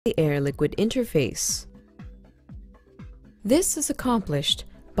the air-liquid interface. This is accomplished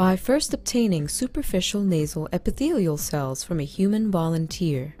by first obtaining superficial nasal epithelial cells from a human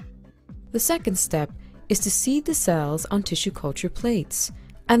volunteer. The second step is to seed the cells on tissue culture plates,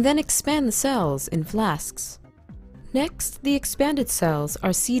 and then expand the cells in flasks. Next, the expanded cells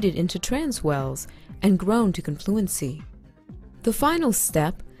are seeded into transwells and grown to confluency. The final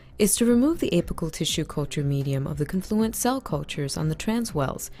step is to remove the apical tissue culture medium of the confluent cell cultures on the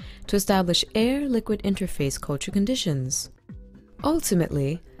transwells to establish air-liquid interface culture conditions.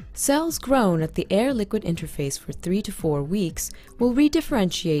 Ultimately, cells grown at the air-liquid interface for 3 to 4 weeks will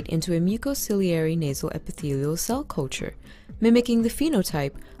redifferentiate into a mucociliary nasal epithelial cell culture, mimicking the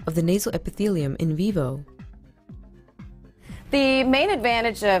phenotype of the nasal epithelium in vivo. The main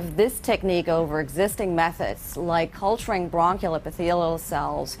advantage of this technique over existing methods like culturing bronchial epithelial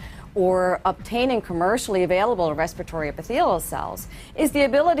cells or obtaining commercially available respiratory epithelial cells is the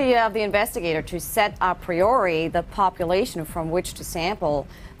ability of the investigator to set a priori the population from which to sample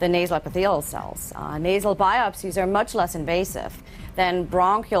the nasal epithelial cells. Nasal biopsies are much less invasive than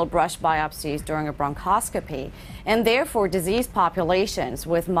bronchial brush biopsies during a bronchoscopy, and therefore disease populations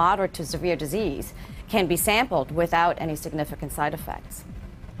with moderate to severe disease can be sampled without any significant side effects.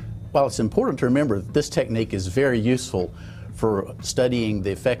 While it's important to remember that this technique is very useful for studying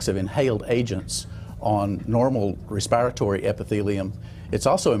the effects of inhaled agents on normal respiratory epithelium, it's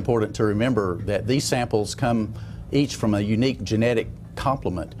also important to remember that these samples come each from a unique genetic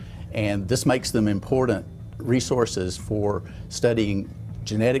complement, and this makes them important resources for studying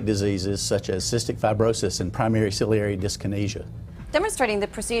genetic diseases such as cystic fibrosis and primary ciliary dyskinesia. Demonstrating the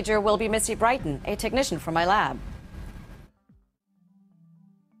procedure will be Missy Brighton, a technician from my lab.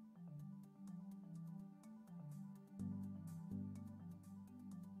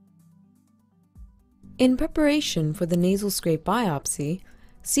 In preparation for the nasal scrape biopsy,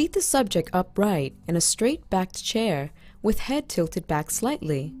 seat the subject upright in a straight-backed chair with head tilted back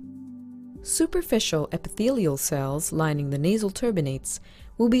slightly. Superficial epithelial cells lining the nasal turbinates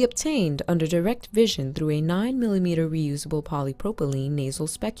will be obtained under direct vision through a 9 mm reusable polypropylene nasal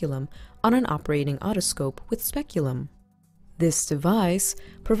speculum on an operating otoscope with speculum. This device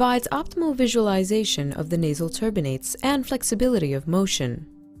provides optimal visualization of the nasal turbinates and flexibility of motion.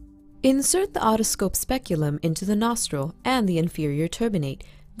 Insert the otoscope speculum into the nostril and the inferior turbinate,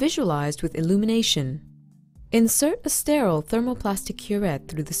 visualized with illumination. Insert a sterile thermoplastic curette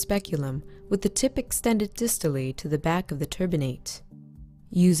through the speculum with the tip extended distally to the back of the turbinate.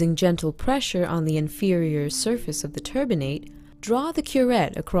 Using gentle pressure on the inferior surface of the turbinate, draw the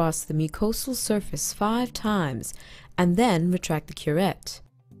curette across the mucosal surface 5 times and then retract the curette.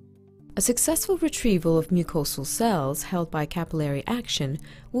 A successful retrieval of mucosal cells held by capillary action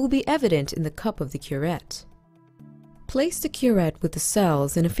will be evident in the cup of the curette. Place the curette with the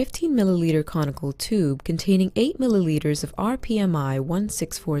cells in a 15 ml conical tube containing 8 ml of rPMI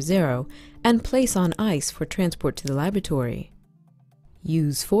 1640 and place on ice for transport to the laboratory.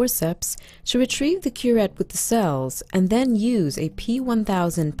 Use forceps to retrieve the curette with the cells and then use a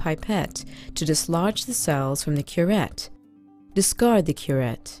P1000 pipette to dislodge the cells from the curette. Discard the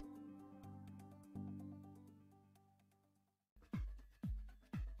curette.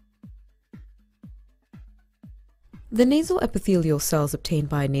 The nasal epithelial cells obtained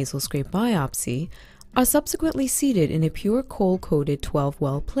by a nasal scrape biopsy are subsequently seeded in a pure coal-coated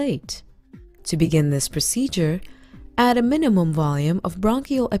 12-well plate. To begin this procedure, add a minimum volume of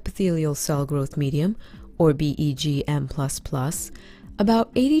bronchial epithelial cell growth medium, or BEG-M++,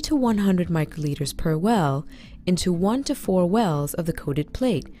 about 80 to 100 microliters per well, into 1 to 4 wells of the coated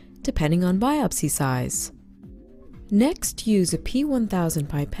plate, depending on biopsy size. Next, use a P1000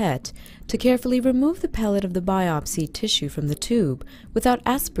 pipette to carefully remove the pellet of the biopsy tissue from the tube without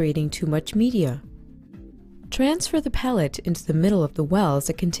aspirating too much media. Transfer the pellet into the middle of the wells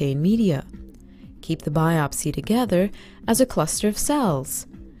that contain media. Keep the biopsy together as a cluster of cells.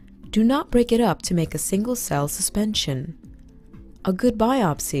 Do not break it up to make a single cell suspension. A good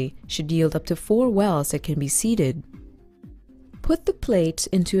biopsy should yield up to 4 wells that can be seeded. Put the plate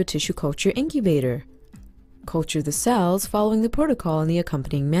into a tissue culture incubator. Culture the cells following the protocol in the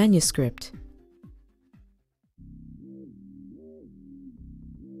accompanying manuscript.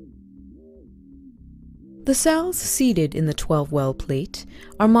 The cells seeded in the 12-well plate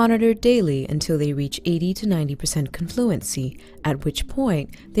are monitored daily until they reach 80 to 90% confluency, at which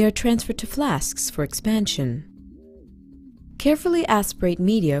point they are transferred to flasks for expansion. Carefully aspirate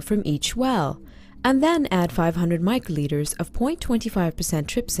media from each well, and then add 500 microliters of 0.25%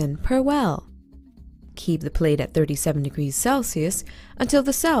 trypsin per well. Keep the plate at 37 degrees Celsius until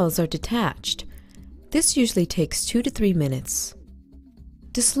the cells are detached. This usually takes 2 to 3 minutes.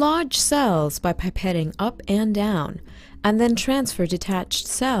 Dislodge cells by pipetting up and down, and then transfer detached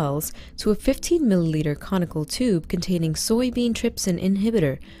cells to a 15 milliliter conical tube containing soybean trypsin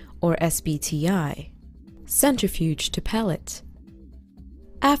inhibitor, or SBTI. Centrifuge to pellet.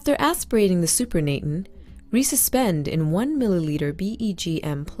 After aspirating the supernatant, resuspend in 1 milliliter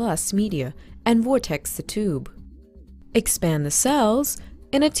BEGM plus media and vortex the tube. Expand the cells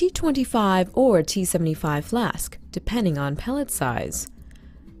in a T25 or T75 flask, depending on pellet size.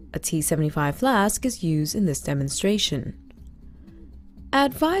 A T75 flask is used in this demonstration.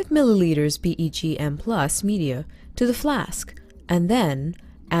 Add 5 milliliters BEGM plus media to the flask, and then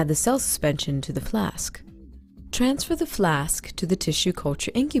add the cell suspension to the flask. Transfer the flask to the tissue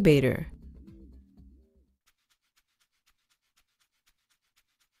culture incubator.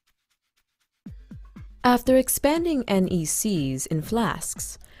 After expanding NECs in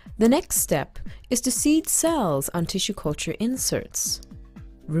flasks, the next step is to seed cells on tissue culture inserts.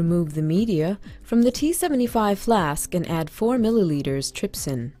 Remove the media from the T75 flask and add 4 milliliters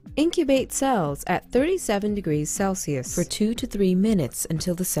trypsin. Incubate cells at 37 degrees Celsius for 2 to 3 minutes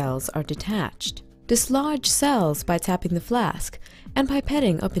until the cells are detached. Dislodge cells by tapping the flask and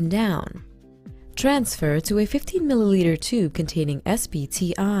pipetting up and down. Transfer to a 15 milliliter tube containing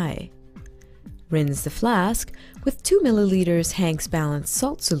SBTI. Rinse the flask with 2 milliliters Hank's Balanced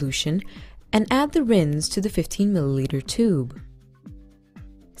salt solution and add the rinse to the 15 milliliter tube.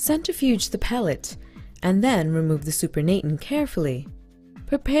 Centrifuge the pellet and then remove the supernatant carefully.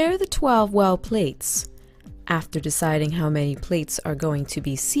 Prepare the 12 well plates. After deciding how many plates are going to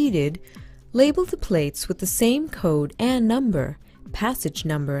be seeded, label the plates with the same code and number, passage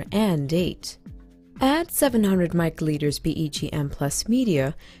number, and date. Add 700 microliters BEGM plus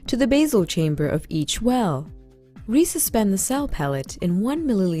media to the basal chamber of each well. Resuspend the cell pellet in 1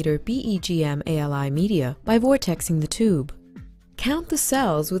 milliliter BEGM ALI media by vortexing the tube. Count the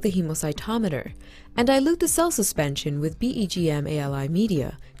cells with a hemocytometer and dilute the cell suspension with BEGM ALI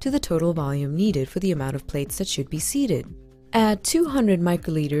media to the total volume needed for the amount of plates that should be seeded. Add 200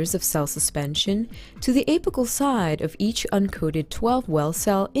 microliters of cell suspension to the apical side of each uncoated 12-well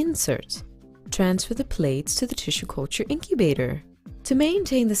cell insert. Transfer the plates to the tissue culture incubator. To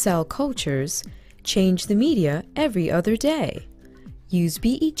maintain the cell cultures, change the media every other day. Use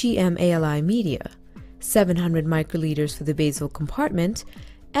BEGM ALI media, 700 microliters for the basal compartment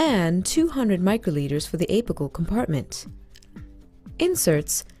and 200 microliters for the apical compartment.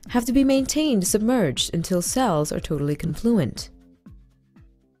 Inserts have to be maintained submerged until cells are totally confluent.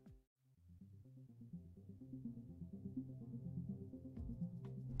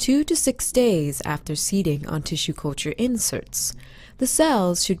 Two to 6 days after seeding on tissue culture inserts, the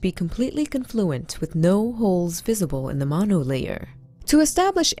cells should be completely confluent with no holes visible in the monolayer. To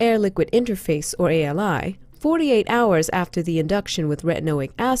establish air-liquid interface, or ALI, 48 hours after the induction with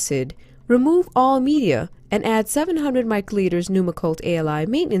retinoic acid, remove all media and add 700 microliters Pneumocult ALI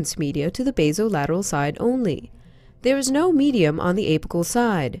maintenance media to the basolateral side only. There is no medium on the apical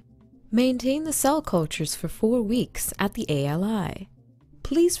side. Maintain the cell cultures for 4 weeks at the ALI.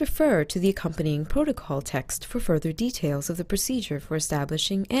 Please refer to the accompanying protocol text for further details of the procedure for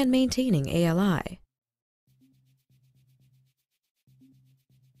establishing and maintaining ALI.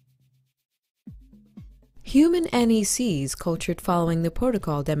 Human NECs cultured following the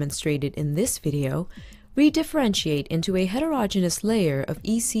protocol demonstrated in this video redifferentiate into a heterogeneous layer of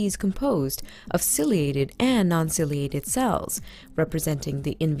ECs composed of ciliated and non-ciliated cells, representing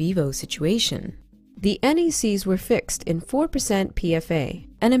the in vivo situation. The NECs were fixed in 4% PFA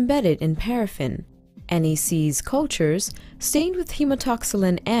and embedded in paraffin. NECs cultures, stained with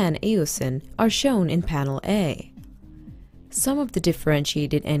hematoxylin and eosin, are shown in panel A. Some of the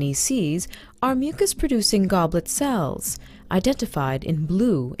differentiated NECs are mucus-producing goblet cells, identified in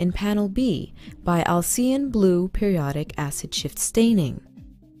blue in panel B by Alcian blue periodic acid shift staining.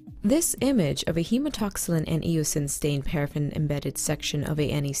 This image of a hematoxylin and eosin stained paraffin-embedded section of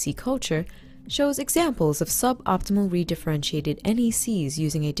a NEC culture shows examples of suboptimal redifferentiated NECs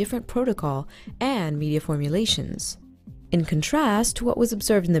using a different protocol and media formulations. In contrast to what was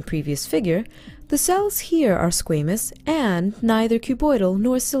observed in the previous figure, the cells here are squamous and neither cuboidal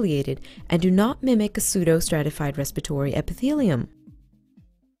nor ciliated and do not mimic a pseudo-stratified respiratory epithelium.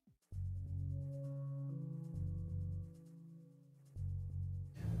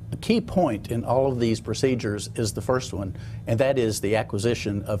 The key point in all of these procedures is the first one, and that is the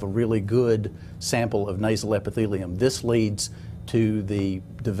acquisition of a really good sample of nasal epithelium. This leads to the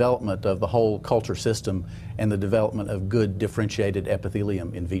development of the whole culture system and the development of good differentiated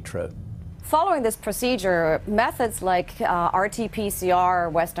epithelium in vitro. Following this procedure, methods like RT-PCR,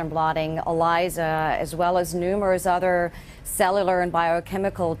 Western blotting, ELISA, as well as numerous other cellular and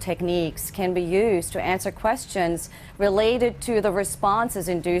biochemical techniques can be used to answer questions related to the responses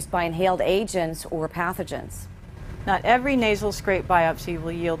induced by inhaled agents or pathogens. Not every nasal scrape biopsy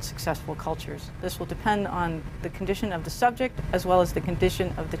will yield successful cultures. This will depend on the condition of the subject as well as the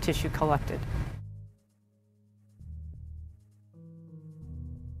condition of the tissue collected.